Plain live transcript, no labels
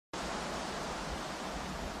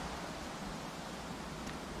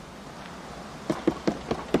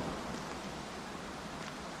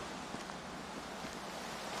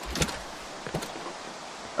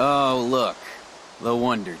Oh, look. The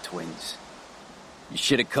Wonder Twins. You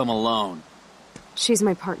should have come alone. She's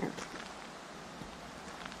my partner.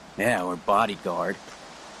 Yeah, we're bodyguard.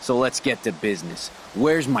 So let's get to business.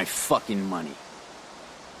 Where's my fucking money?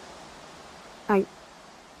 I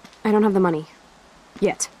don't have the money.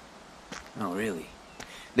 Yet. Oh, really?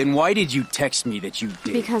 Then why did you text me that you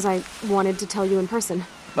did? Because I wanted to tell you in person.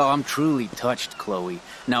 Oh, I'm truly touched, Chloe.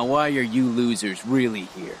 Now why are you losers really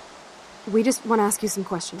here? We just want to ask you some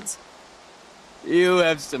questions. You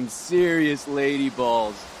have some serious lady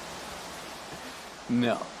balls.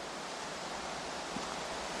 No.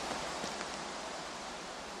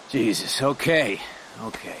 Jesus, okay.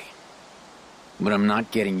 But I'm not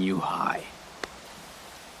getting you high.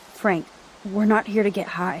 Frank, we're not here to get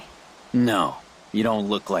high. No, you don't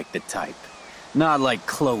look like the type. Not like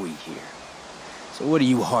Chloe here. So what do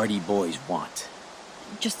you hardy boys want?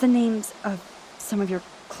 Just the names of some of your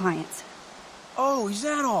clients. Oh, is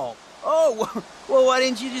that all? Oh, well, why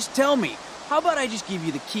didn't you just tell me? How about I just give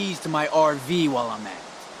you the keys to my RV while I'm at it?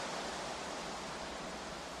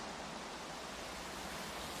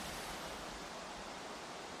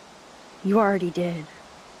 You already did.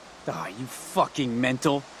 Ah, you fucking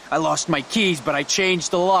mental. I lost my keys, but I changed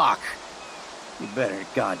the lock. You better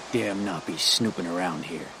goddamn not be snooping around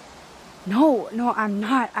here. No, I'm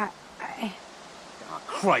not. Oh,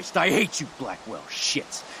 Christ, I hate you Blackwell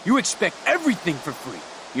shits. You expect everything for free.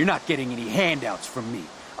 You're not getting any handouts from me.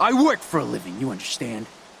 I work for a living, you understand?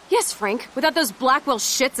 Yes, Frank. Without those Blackwell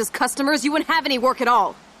shits as customers, you wouldn't have any work at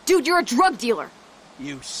all. Dude, you're a drug dealer.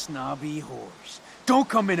 You snobby whores. Don't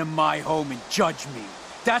come into my home and judge me.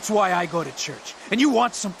 That's why I go to church. And you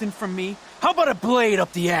want something from me? How about a blade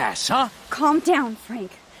up the ass, huh? Calm down,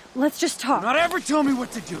 Frank. Let's just talk. Not ever tell me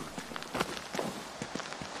what to do.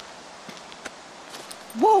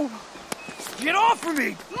 Whoa! Get off of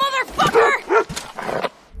me! Motherfucker!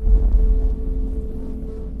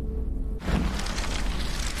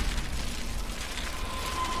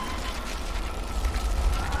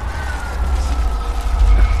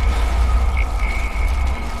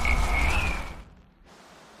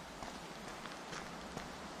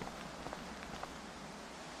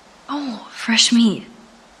 Oh, fresh meat.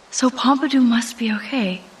 So Pompidou must be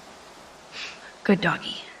okay. Good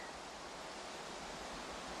doggy.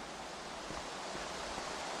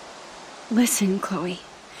 Listen, Chloe.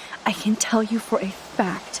 I can tell you for a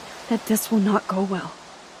fact that this will not go well.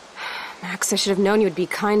 Max, I should have known you would be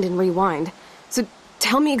kind and rewind. So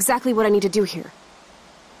tell me exactly what I need to do here.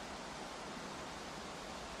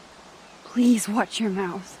 Please watch your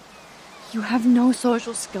mouth. You have no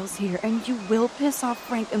social skills here, and you will piss off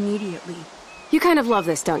Frank immediately. You kind of love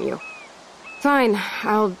this, don't you? Fine,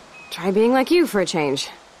 I'll try being like you for a change.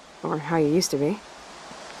 Or how you used to be.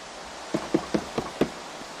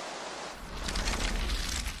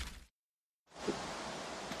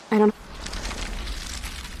 I don't...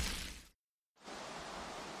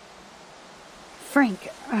 Frank,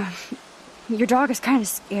 your dog is kind of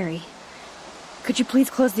scary. Could you please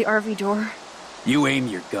close the RV door? You aim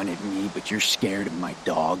your gun at me, but you're scared of my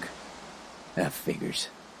dog? That figures.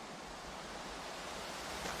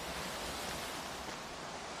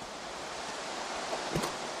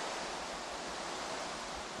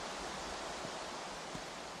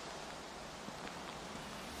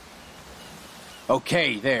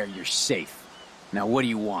 Okay, there, you're safe. Now what do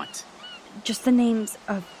you want? Just the names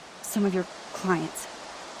of some of your clients.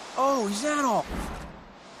 Oh, is that all?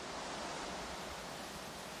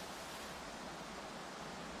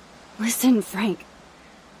 Listen, Frank.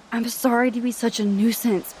 I'm sorry to be such a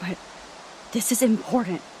nuisance, but this is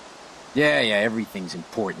important. Yeah, everything's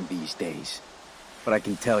important these days. But I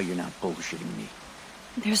can tell you're not bullshitting me.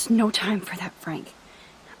 There's no time for that, Frank.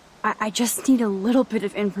 I just need a little bit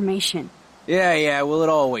of information. Yeah, well, it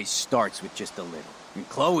always starts with just a little. And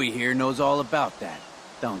Chloe here knows all about that,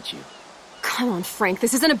 don't you? Come on, Frank,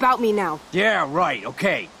 this isn't about me now. Yeah, right,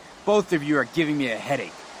 okay. Both of you are giving me a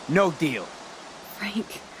headache. No deal.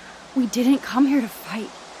 Frank, we didn't come here to fight.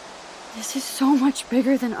 This is so much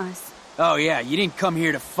bigger than us. Oh yeah, you didn't come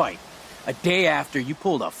here to fight. A day after, you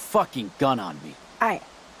pulled a fucking gun on me. I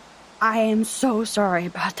am so sorry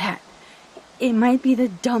about that. It might be the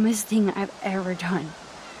dumbest thing I've ever done.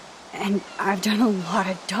 And I've done a lot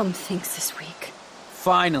of dumb things this week.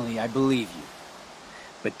 Finally, I believe you.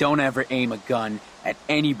 But don't ever aim a gun at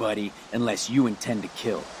anybody unless you intend to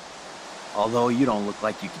kill. Although you don't look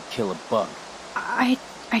like you could kill a bug. I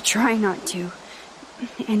try not to.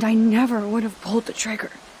 And I never would have pulled the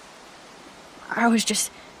trigger. I was just...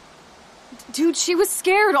 Dude, she was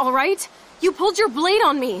scared, all right? You pulled your blade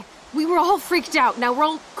on me. We were all freaked out. Now we're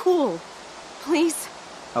all cool. Please?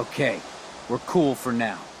 Okay, we're cool for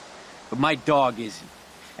now. But my dog isn't.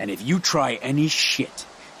 And if you try any shit,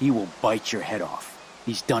 he will bite your head off.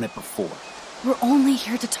 He's done it before. We're only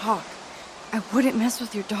here to talk. I wouldn't mess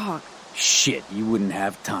with your dog. Shit, you wouldn't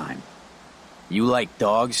have time. You like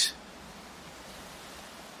dogs?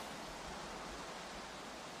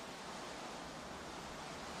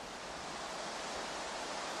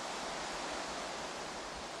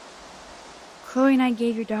 Chloe and I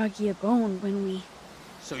gave your doggy a bone when we...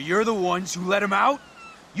 So you're the ones who let him out?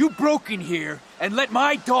 You broke in here and let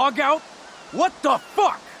my dog out? What the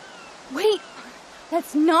fuck? Wait!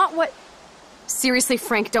 That's not what... Seriously,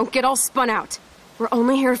 Frank, don't get all spun out. We're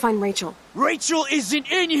only here to find Rachel. Rachel isn't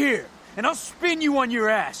in here! And I'll spin you on your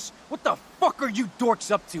ass. What the fuck are you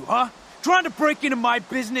dorks up to, huh? Trying to break into my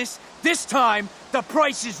business? This time, the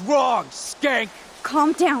price is wrong, skank!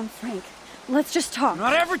 Calm down, Frank. Let's just talk.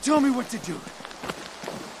 Not ever tell me what to do.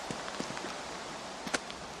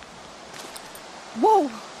 Whoa!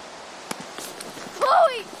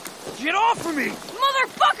 Chloe! Get off of me!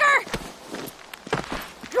 Motherfucker!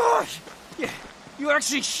 Gosh! You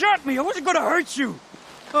actually shot me! I wasn't gonna hurt you!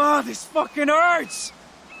 Oh, this fucking hurts!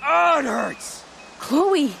 Oh, it hurts!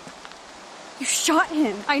 Chloe! You shot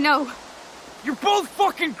him. I know. You're both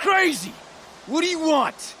fucking crazy! What do you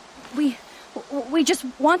want? We just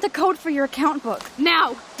want the code for your account book.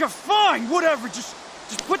 Now! You're fine, whatever, just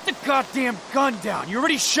put the goddamn gun down. You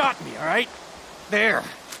already shot me, alright? There.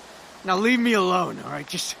 Now leave me alone, alright?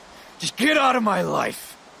 Just get out of my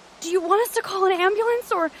life. Do you want us to call an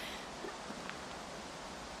ambulance, or...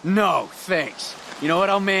 No, thanks. You know what?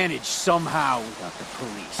 I'll manage somehow without the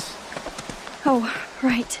police. Oh,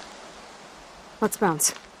 right. Let's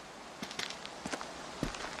bounce.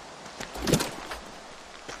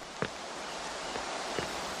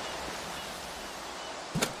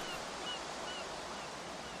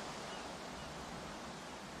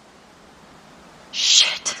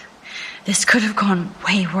 Shit. This could have gone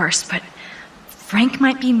way worse, but Frank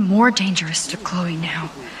might be more dangerous to Chloe now.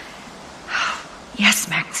 Yes,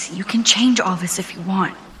 Max, you can change all this if you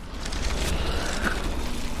want.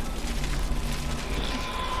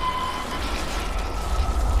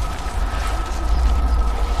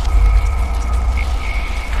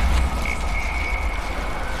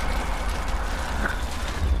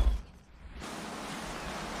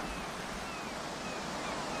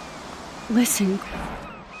 Listen.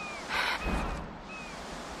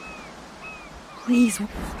 Please.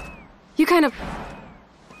 You kind of...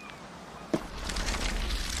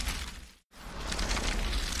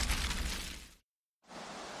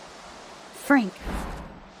 Frank.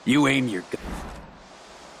 You aim your gun.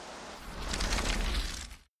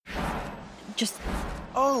 Just...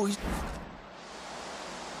 Oh,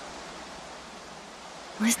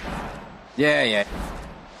 listen. Yeah.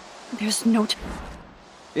 There's no...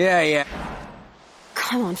 Yeah.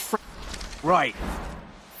 Come on, Frank. Right.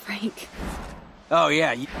 Frank. Oh,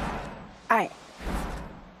 yeah.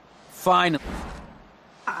 Fine.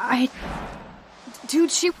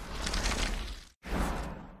 Dude, she...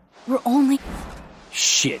 We're only...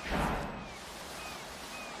 Shit.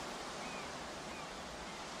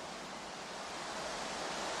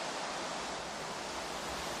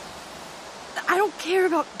 I don't care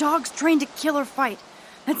about dogs trained to kill or fight.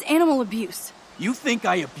 That's animal abuse. You think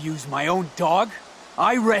I abuse my own dog?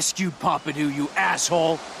 I rescued Pompidou, you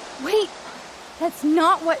asshole! Wait, that's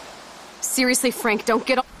not what... Seriously, Frank, don't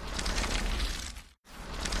get all...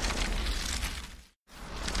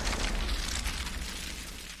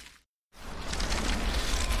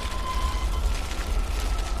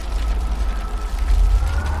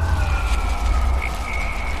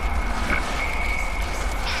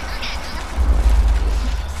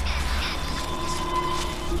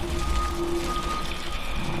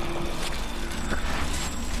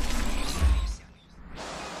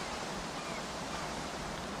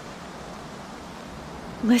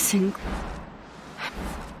 Listen.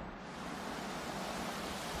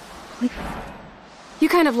 You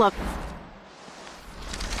kind of love...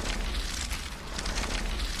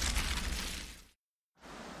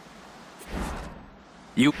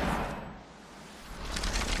 You...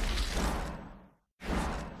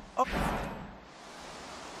 Oh.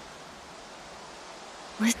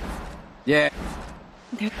 Listen. Yeah.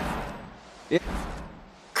 There... Yeah.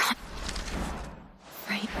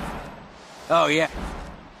 Frank. Oh, yeah.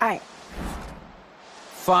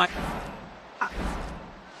 Fine.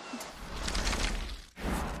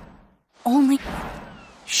 Only...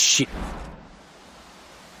 Shit.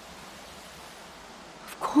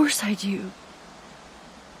 Of course I do.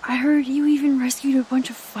 I heard you even rescued a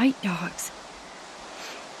bunch of fight dogs.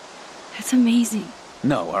 That's amazing.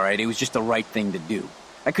 No, alright, it was just the right thing to do.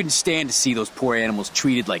 I couldn't stand to see those poor animals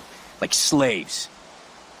treated like Like slaves.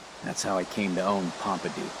 That's how I came to own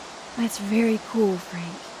Pompidou. That's very cool,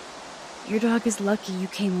 Frank. Your dog is lucky you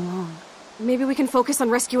came along. Maybe we can focus on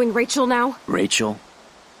rescuing Rachel now? Rachel?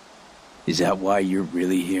 Is that why you're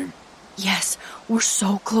really here? Yes, we're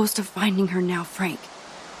so close to finding her now, Frank.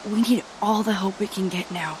 We need all the help we can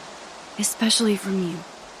get now. Especially from you.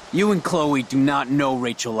 You and Chloe do not know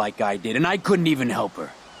Rachel like I did, and I couldn't even help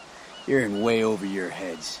her. You're in way over your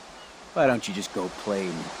heads. Why don't you just go play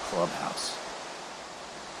in the clubhouse?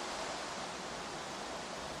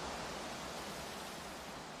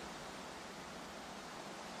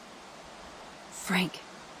 Frank,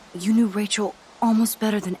 you knew Rachel almost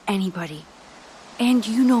better than anybody. And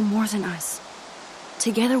you know more than us.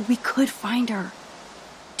 Together we could find her.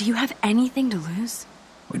 Do you have anything to lose?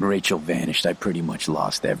 When Rachel vanished, I pretty much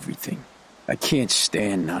lost everything. I can't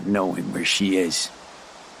stand not knowing where she is.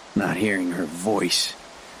 Not hearing her voice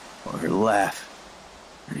or her laugh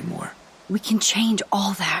anymore. We can change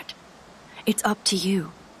all that. It's up to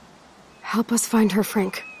you. Help us find her,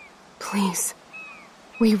 Frank. Please.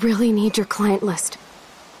 We really need your client list.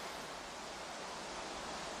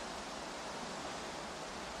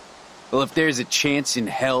 Well, if there's a chance in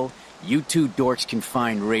hell, you two dorks can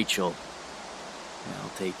find Rachel, I'll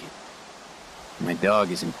take it. My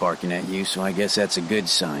dog isn't barking at you, so I guess that's a good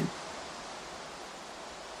sign.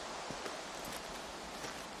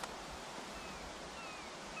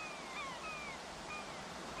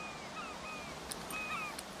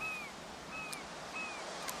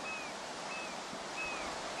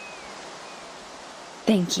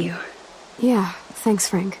 Thank you. Yeah, thanks,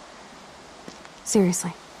 Frank.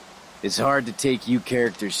 Seriously. It's hard to take you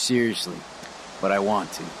characters seriously, but I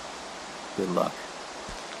want to. Good luck.